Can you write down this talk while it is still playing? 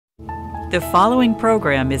The following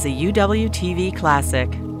program is a UW-TV classic.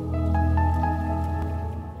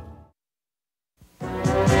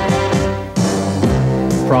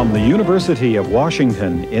 From the University of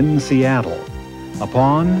Washington in Seattle,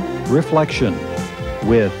 Upon Reflection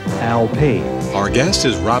with Al Page. Our guest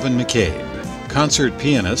is Robin McCabe, concert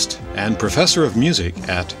pianist and professor of music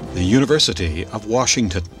at the University of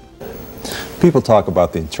Washington. People talk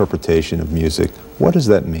about the interpretation of music. What does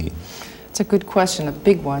that mean? It's a good question, a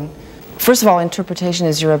big one. First of all, interpretation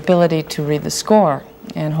is your ability to read the score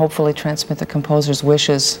and hopefully transmit the composer's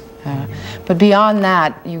wishes. But beyond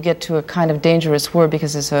that, you get to a kind of dangerous word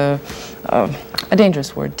because it's a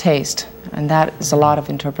dangerous word, taste. And that is a lot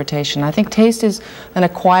of interpretation. I think taste is an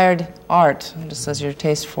acquired art, just as your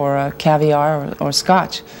taste for caviar or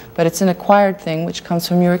scotch. But it's an acquired thing which comes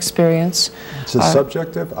from your experience. Is it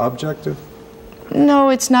subjective, objective? No,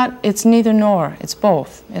 it's not. It's neither nor. It's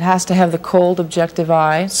both. It has to have the cold, objective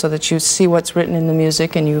eye so that you see what's written in the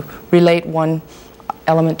music and you relate one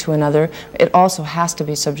element to another. It also has to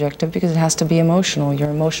be subjective because it has to be emotional, your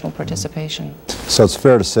emotional participation. So it's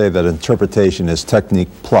fair to say that interpretation is technique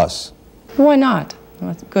plus. Why not?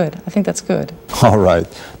 Well, that's good. I think that's good. All right.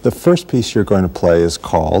 The first piece you're going to play is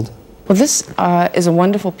called? Well, this is a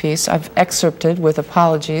wonderful piece. I've excerpted with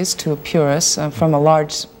apologies to purists from a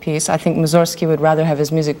large piece. I think Mussorgsky would rather have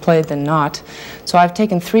his music played than not. So I've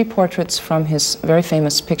taken 3 portraits from his very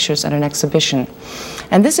famous pictures at an exhibition.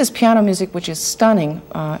 And this is piano music which is stunning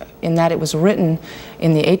in that it was written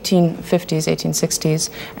in the 1850s, 1860s,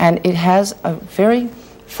 and it has a very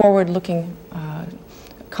forward-looking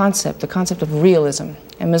concept, the concept of realism.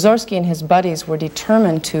 And Mussorgsky and his buddies were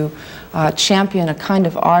determined to champion a kind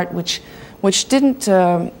of art which didn't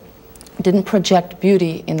project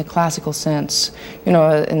beauty in the classical sense. You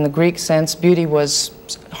know, in the Greek sense, beauty was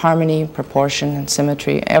harmony, proportion, and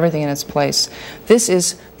symmetry, everything in its place. This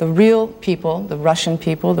is the real people, the Russian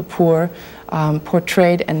people, the poor,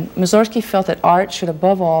 portrayed, and Mussorgsky felt that art should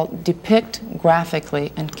above all depict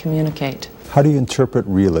graphically and communicate. How do you interpret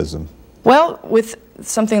realism? Well, with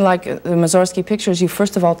something like the Mussorgsky pictures, you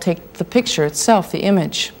first of all take the picture itself, the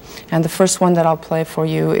image. And the first one that I'll play for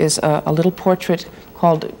you is a little portrait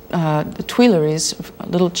called the Tuileries,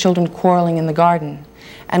 little children quarreling in the garden.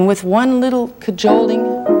 And with one little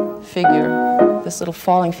cajoling figure, this little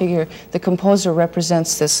falling figure, the composer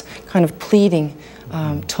represents this kind of pleading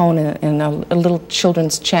tone in a little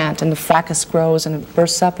children's chant, and the fracas grows and it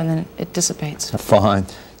bursts up and then it dissipates. Fine.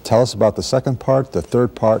 Tell us about the second part, the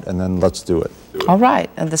third part, and then let's do it. All right.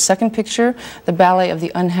 And the second picture, the ballet of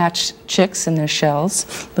the unhatched chicks in their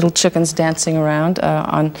shells, little chickens dancing around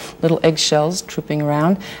on little eggshells, trooping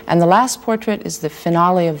around. And the last portrait is the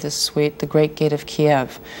finale of this suite, The Great Gate of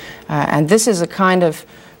Kiev. And this is a kind of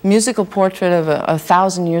musical portrait of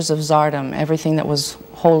 1,000 years of Tsardom, everything that was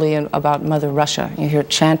holy about Mother Russia. You hear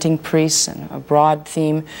chanting priests and a broad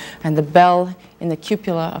theme, and the bell in the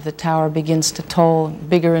cupola of the tower begins to toll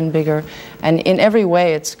bigger and bigger, and in every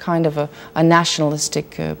way it's kind of a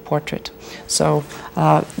nationalistic portrait. So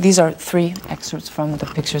these are 3 excerpts from the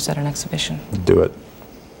pictures at an exhibition. Do it.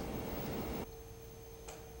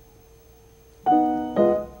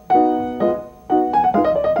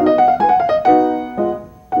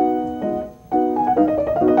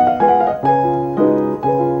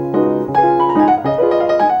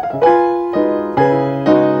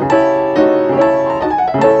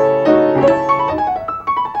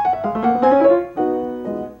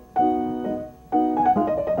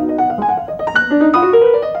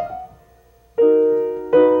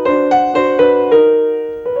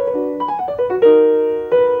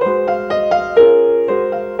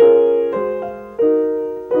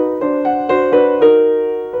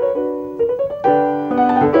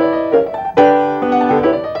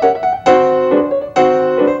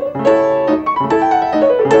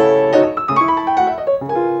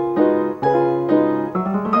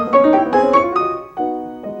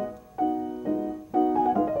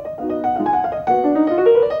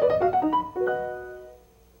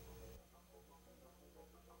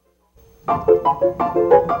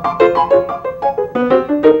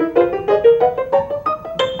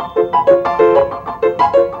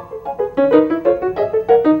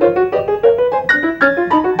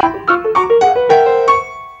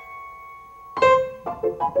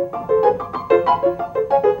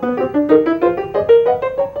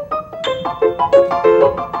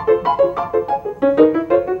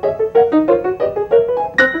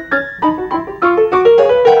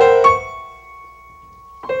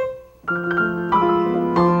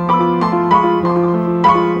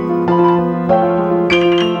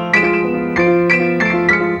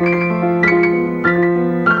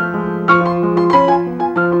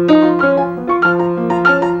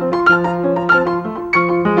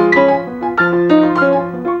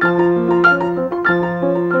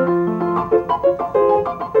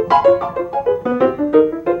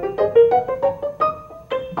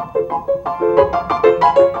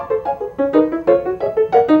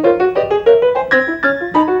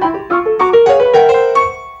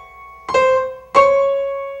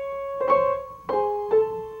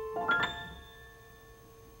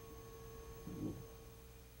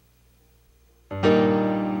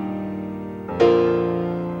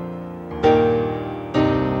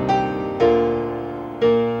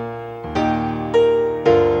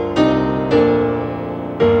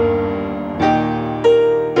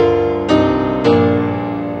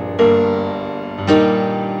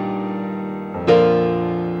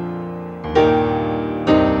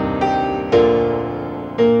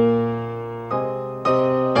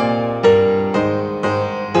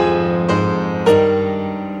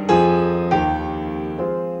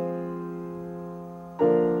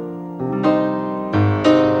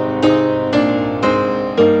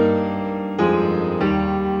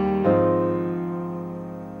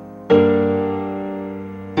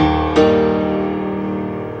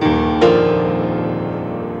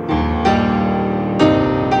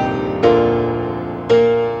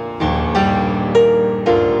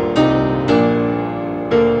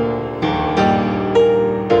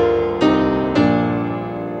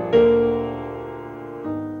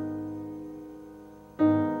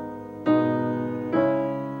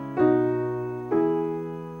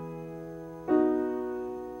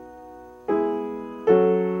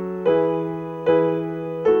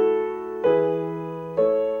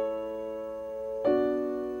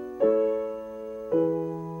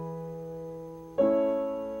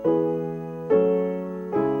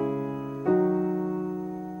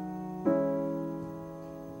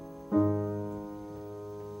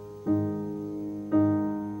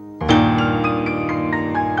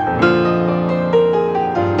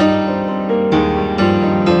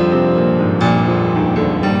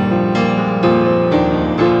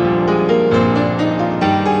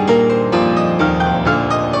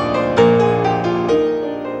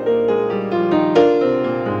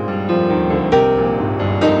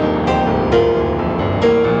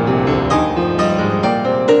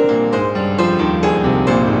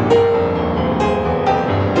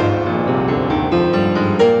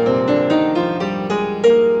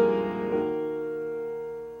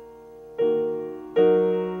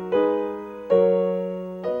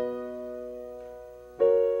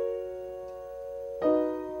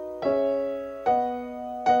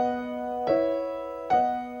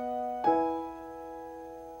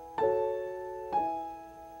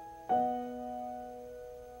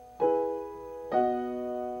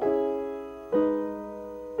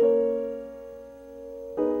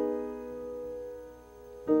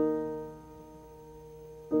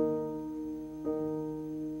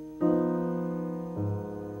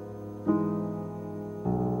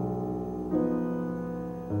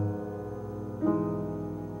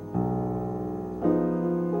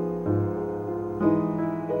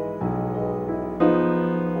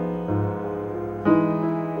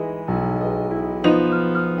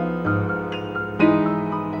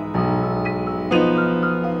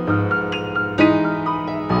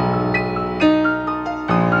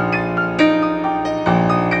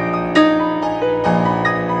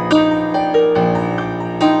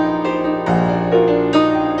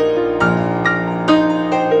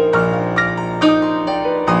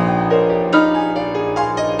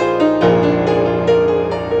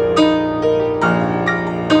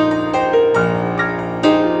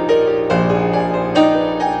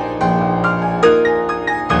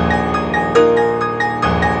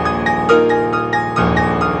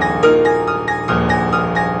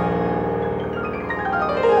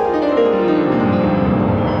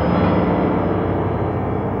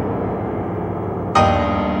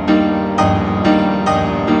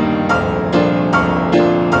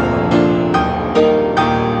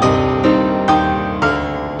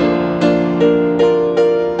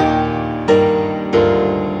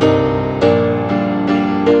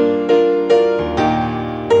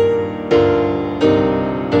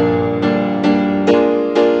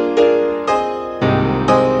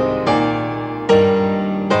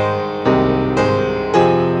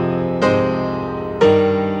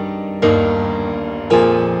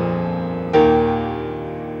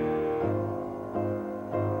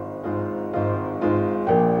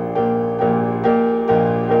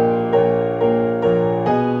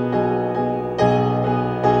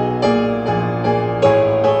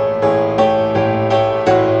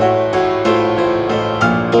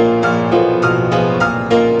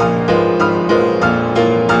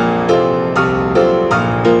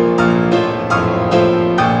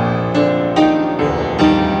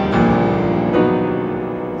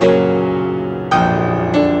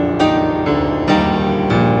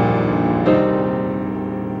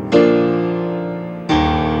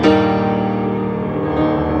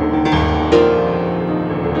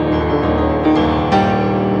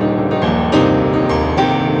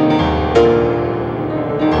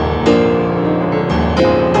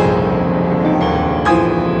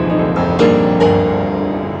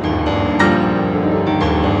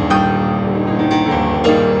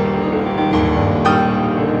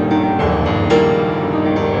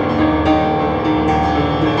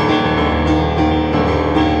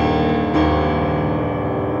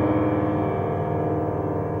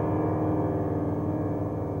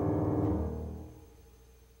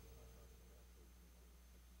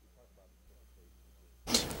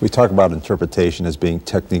 We talk about interpretation as being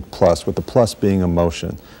technique plus, with the plus being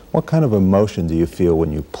emotion. What kind of emotion do you feel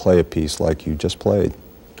when you play a piece like you just played?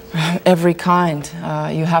 Every kind.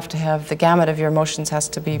 You have to have, the gamut of your emotions has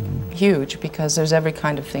to be huge, because there's every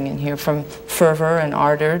kind of thing in here, from fervor and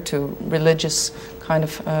ardor to religious kind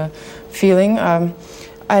of feeling.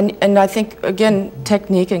 And I think, again,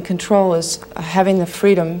 technique and control is having the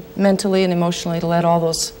freedom mentally and emotionally to let all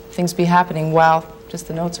those things be happening while just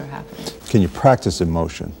the notes are happening. Can you practice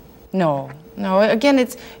emotion? No. Again,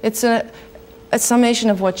 it's a summation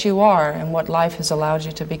of what you are and what life has allowed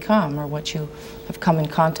you to become, or what you have come in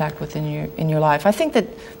contact with in your life. I think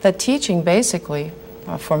that teaching, basically,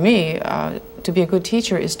 for me, to be a good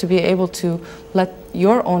teacher is to be able to let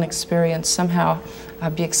your own experience somehow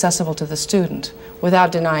be accessible to the student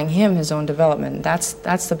without denying him his own development.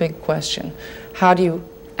 That's the big question. How do you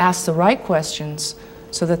ask the right questions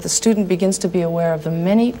so that the student begins to be aware of the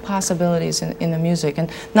many possibilities in the music,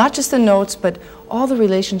 and not just the notes, but all the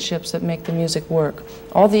relationships that make the music work,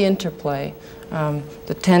 all the interplay,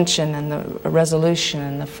 the tension and the resolution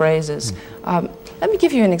and the phrases. Let me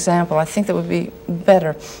give you an example. I think that would be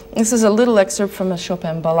better. This is a little excerpt from a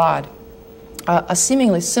Chopin ballade, a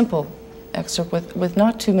seemingly simple excerpt with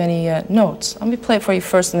not too many notes. Let me play it for you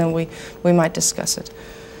first, and then we might discuss it.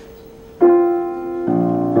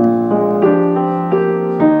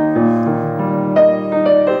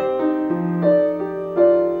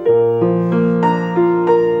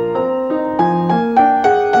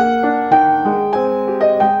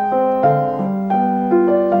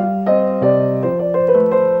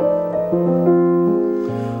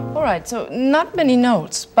 So not many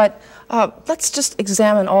notes, but let's just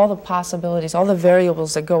examine all the possibilities, all the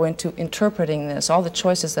variables that go into interpreting this, all the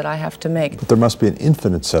choices that I have to make. But there must be an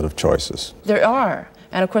infinite set of choices. There are.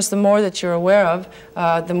 And of course, the more that you're aware of,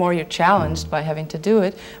 the more you're challenged by having to do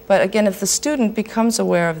it. But again, if the student becomes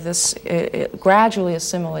aware of this, it gradually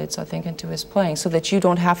assimilates, I think, into his playing, so that you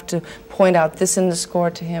don't have to point out this in the score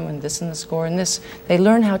to him and this in the score and this. They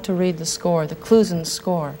learn how to read the score, the clues in the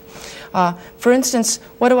score. For instance,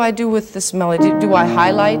 what do I do with this melody? Do I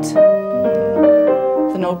highlight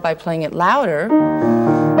the note by playing it louder?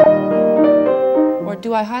 Or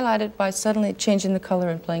do I highlight it by suddenly changing the color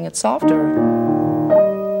and playing it softer?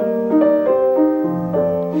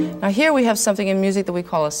 Now here we have something in music that we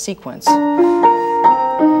call a sequence.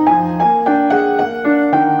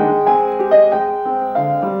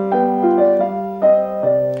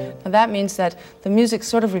 That means that the music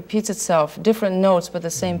sort of repeats itself, different notes but the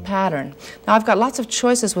same pattern. Now I've got lots of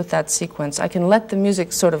choices with that sequence. I can let the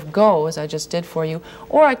music sort of go, as I just did for you,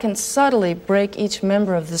 or I can subtly break each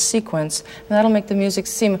member of the sequence, and that'll make the music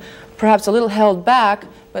seem perhaps a little held back,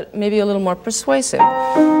 but maybe a little more persuasive.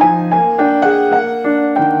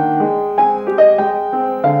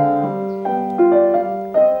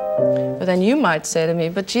 But then you might say to me,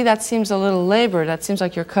 but gee, that seems a little labored. That seems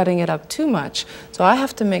like you're cutting it up too much. So I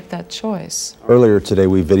have to make that choice. Earlier today,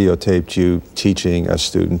 we videotaped you teaching a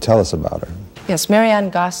student. Tell us about her. Yes,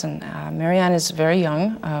 Marianne Gossen. Marianne is very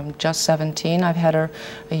young, just 17. I've had her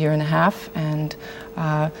a year and a half, and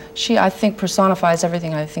she, I think, personifies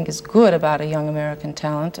everything I think is good about a young American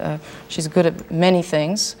talent. She's good at many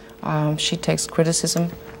things. She takes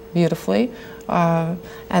criticism beautifully.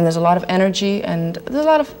 And there's a lot of energy, and there's a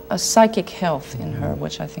lot of psychic health in her,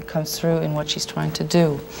 which I think comes through in what she's trying to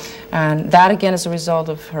do. And that, again, is a result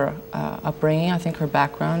of her upbringing, I think her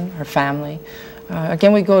background, her family.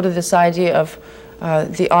 Again, we go to this idea of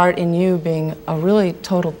the art in you being a really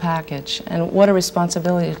total package. And what a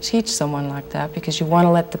responsibility to teach someone like that, because you want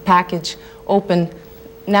to let the package open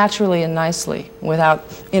naturally and nicely without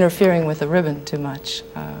interfering with the ribbon too much.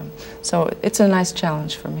 So it's a nice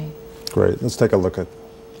challenge for me. Great. Let's take a look at.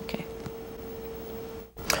 Okay.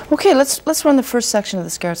 Okay, let's run the first section of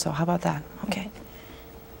the scherzo. How about that? Okay.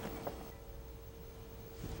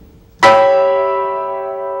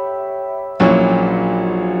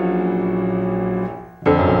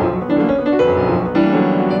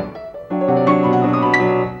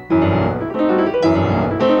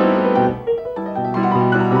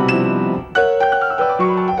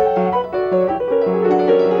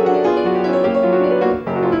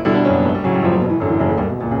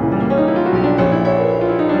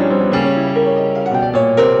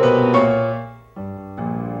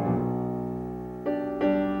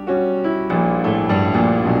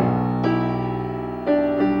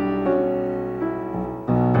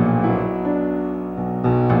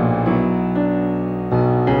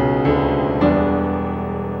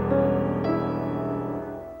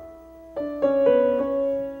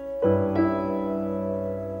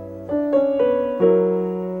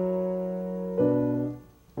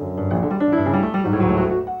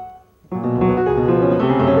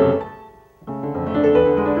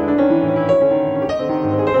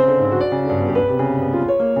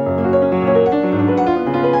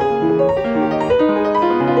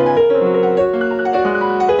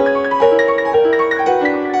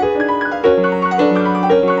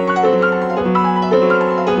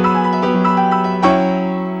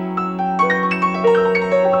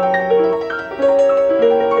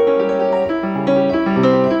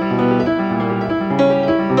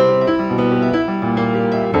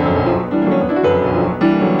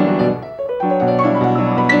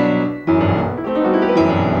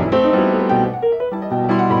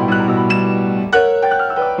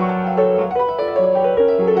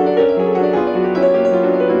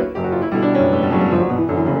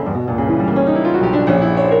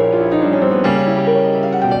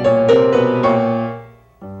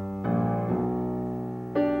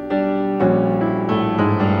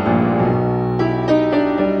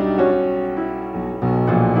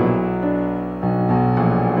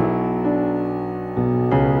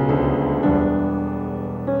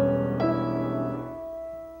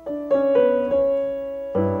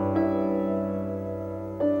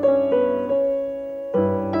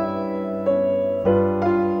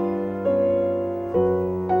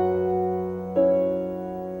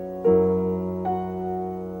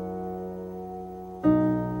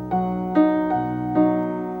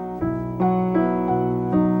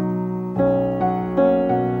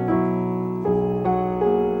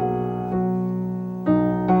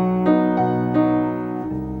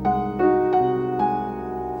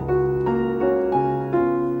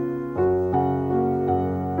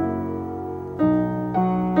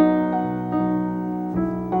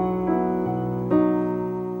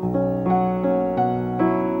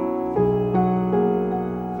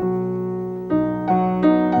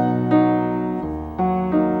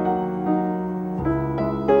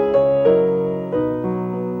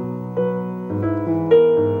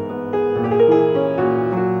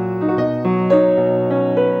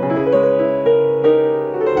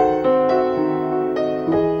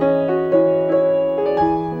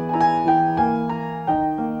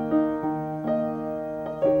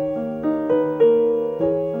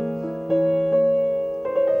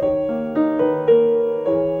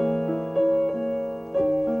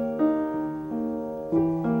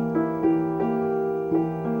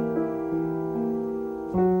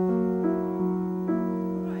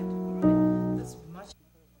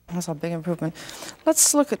 that's a big improvement.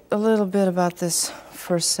 Let's look at a little bit about this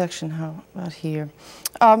first section. How about here?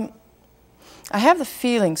 I have the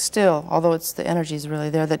feeling still, although the energy is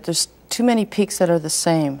really there, that there's too many peaks that are the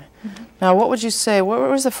same. Mm-hmm. Now, what would you say? What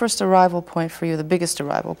was the first arrival point for you? The biggest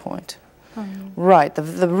arrival point? Right,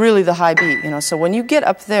 really the high beat. You know, so when you get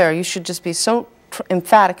up there, you should just be so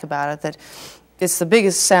emphatic about it that it's the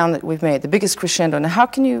biggest sound that we've made, the biggest crescendo. Now,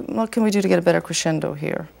 what can we do to get a better crescendo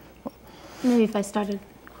here? Maybe if I started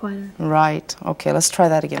quieter. Right. Okay, let's try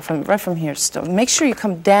that again. Right from here still. Make sure you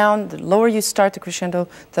come down. The lower you start the crescendo,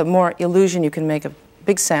 the more illusion you can make a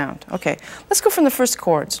big sound. Okay, let's go from the first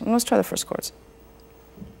chords. Let's try the first chords.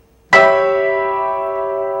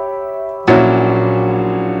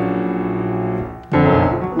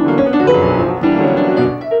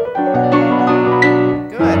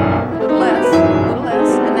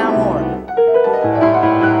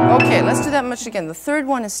 Much again. The third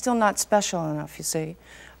one is still not special enough, you see.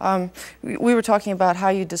 We were talking about how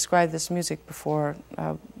you described this music before,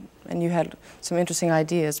 and you had some interesting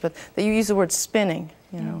ideas, but that you use the word spinning,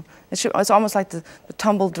 you know. It's almost like the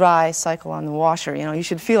tumble dry cycle on the washer, you know. You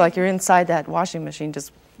should feel like you're inside that washing machine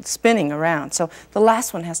just spinning around. So the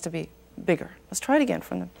last one has to be bigger. Let's try it again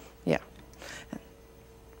from the, yeah.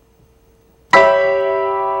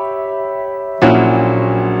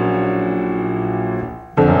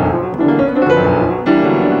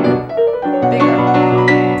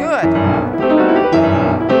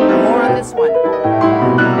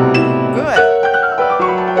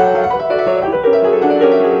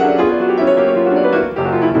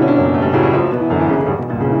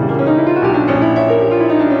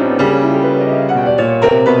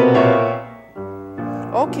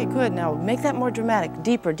 Make that more dramatic,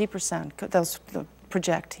 deeper sound. Those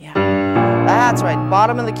project, yeah. That's right,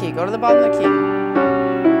 bottom of the key. Go to the bottom of the key.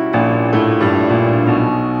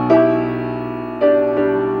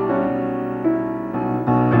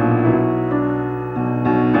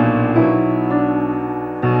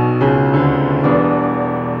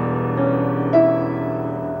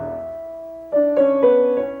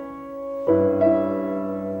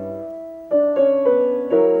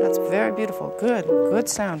 Good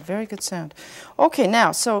sound, very good sound. Okay,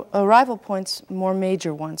 now, so arrival points, more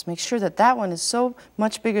major ones. Make sure that that one is so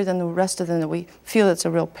much bigger than the rest of them that we feel it's a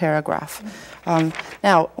real paragraph.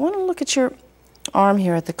 Now, I want to look at your arm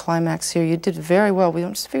here at the climax here. You did very well. We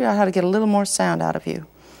want to figure out how to get a little more sound out of you.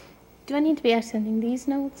 Do I need to be accenting these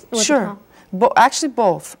notes? Or sure. Actually,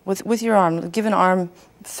 both. With your arm. Give an arm,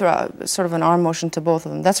 sort of an arm motion to both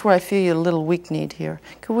of them. That's where I feel you a little weak-kneed here.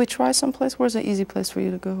 Could we try someplace? Where's an easy place for you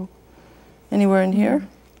to go? Anywhere in here?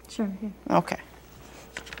 Sure, here. Okay.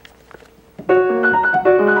 Use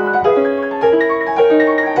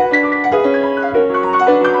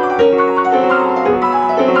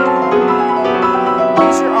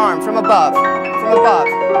your arm from above. From above.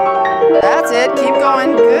 That's it. Keep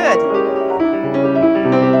going. Good.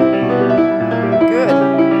 Good.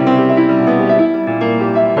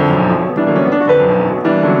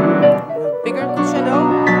 Bigger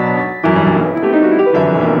crescendo.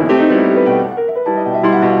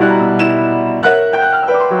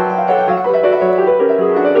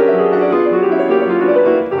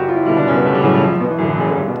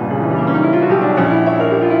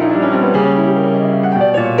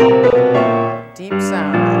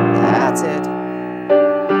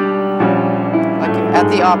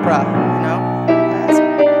 The opera, you know. That's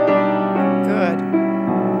good.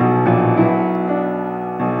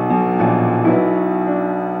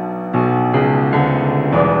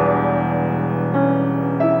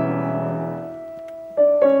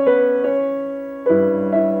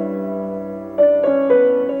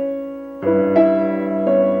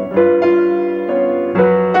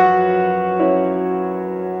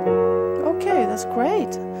 Okay, that's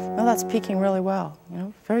great. Well, that's peaking really well, you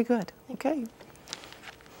know. Very good. Okay.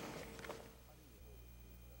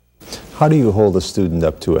 How do you hold a student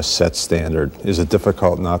up to a set standard? Is it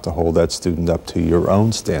difficult not to hold that student up to your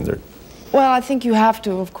own standard? Well, I think you have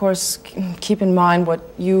to, of course, keep in mind what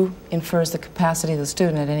you infer is the capacity of the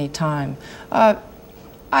student at any time. I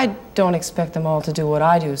don't expect them all to do what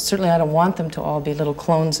I do. Certainly I don't want them to all be little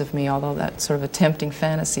clones of me, although that's sort of a tempting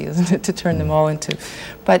fantasy, isn't it, to turn them all into.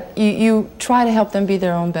 But you try to help them be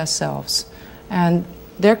their own best selves, and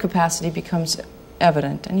their capacity becomes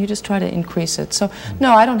evident, and you just try to increase it. So,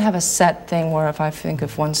 no, I don't have a set thing where if I think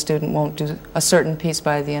if one student won't do a certain piece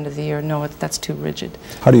by the end of the year, no, that's too rigid.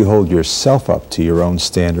 How do you hold yourself up to your own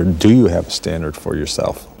standard? Do you have a standard for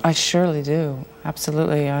yourself? I surely do,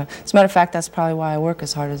 absolutely. As a matter of fact, that's probably why I work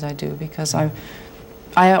as hard as I do, because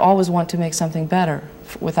I always want to make something better.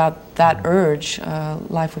 Without that urge,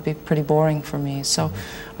 life would be pretty boring for me. So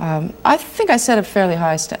I think I set a fairly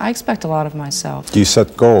high I expect a lot of myself. Do you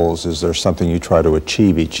set goals? Is there something you try to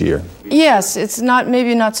achieve each year? Yes, it's not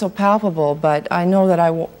maybe not so palpable, but I know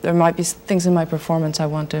that there might be things in my performance I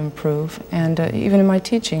want to improve, and even in my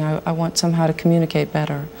teaching, I want somehow to communicate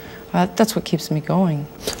better. That's what keeps me going.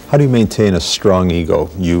 How do you maintain a strong ego?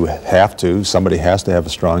 You have to. Somebody has to have a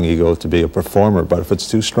strong ego to be a performer, but if it's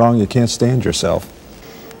too strong, you can't stand yourself.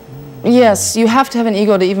 Yes, you have to have an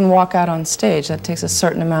ego to even walk out on stage. That takes a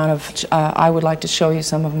certain amount of, I would like to show you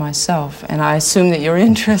some of myself, and I assume that you're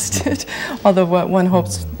interested, although one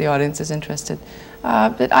hopes the audience is interested.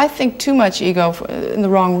 But I think too much ego in the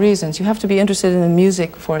wrong reasons. You have to be interested in the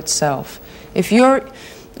music for itself. If you're,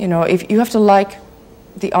 if you have to like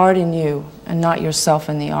the art in you and not yourself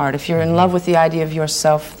in the art. If you're in love with the idea of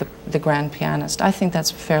yourself, the grand pianist, I think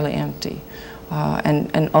that's fairly empty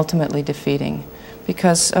and ultimately defeating.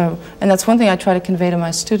 Because, and that's one thing I try to convey to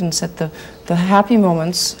my students, that the happy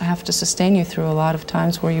moments have to sustain you through a lot of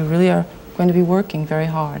times where you really are going to be working very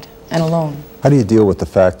hard and alone. How do you deal with the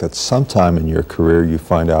fact that sometime in your career you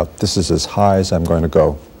find out this is as high as I'm going to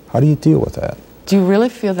go? How do you deal with that? Do you really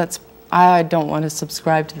feel that's... I don't want to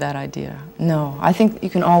subscribe to that idea. No, I think you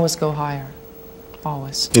can always go higher.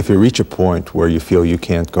 Always. If you reach a point where you feel you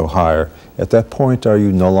can't go higher, at that point are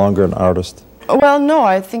you no longer an artist? Well, no,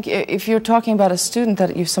 I think if you're talking about a student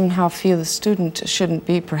that you somehow feel the student shouldn't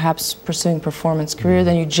be perhaps pursuing performance career,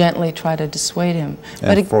 then you gently try to dissuade him.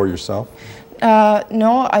 And but for yourself?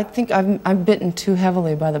 No, I think I'm bitten too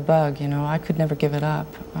heavily by the bug, I could never give it up.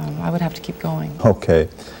 I would have to keep going. Okay.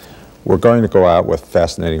 We're going to go out with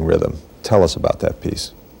Fascinating Rhythm. Tell us about that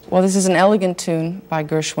piece. Well, this is an elegant tune by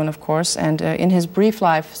Gershwin, of course, and in his brief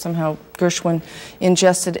life, somehow Gershwin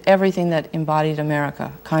ingested everything that embodied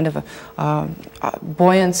America, kind of a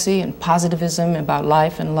buoyancy and positivism about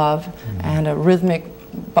life and love, and a rhythmic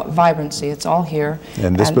vibrancy. It's all here.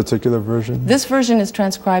 And this particular version? This version is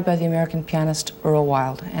transcribed by the American pianist Earl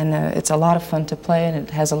Wild, and it's a lot of fun to play, and it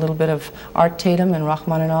has a little bit of Art Tatum and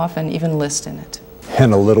Rachmaninoff and even Liszt in it.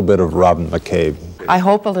 And a little bit of Robin McCabe. I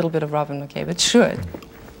hope a little bit of Robin McCabe. It should.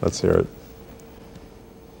 Let's hear it.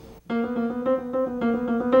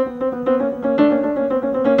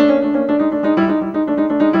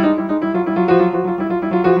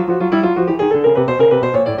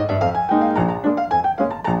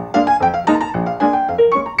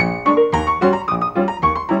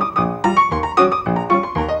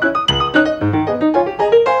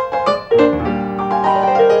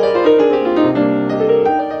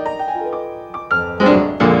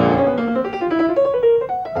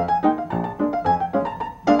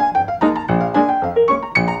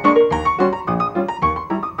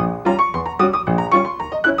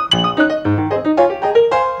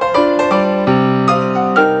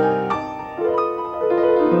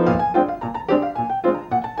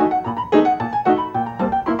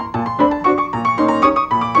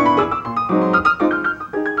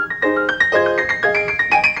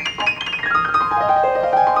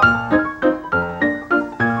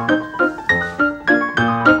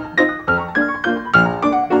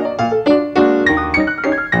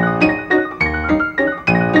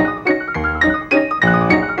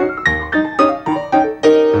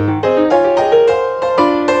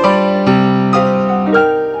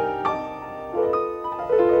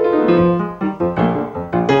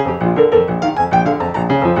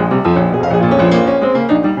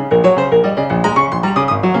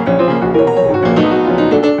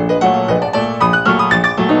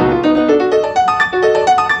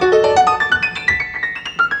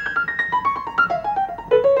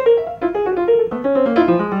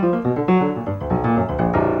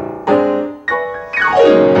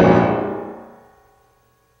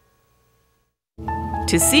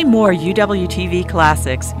 To see more UWTV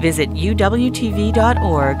classics, visit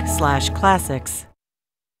uwtv.org/classics.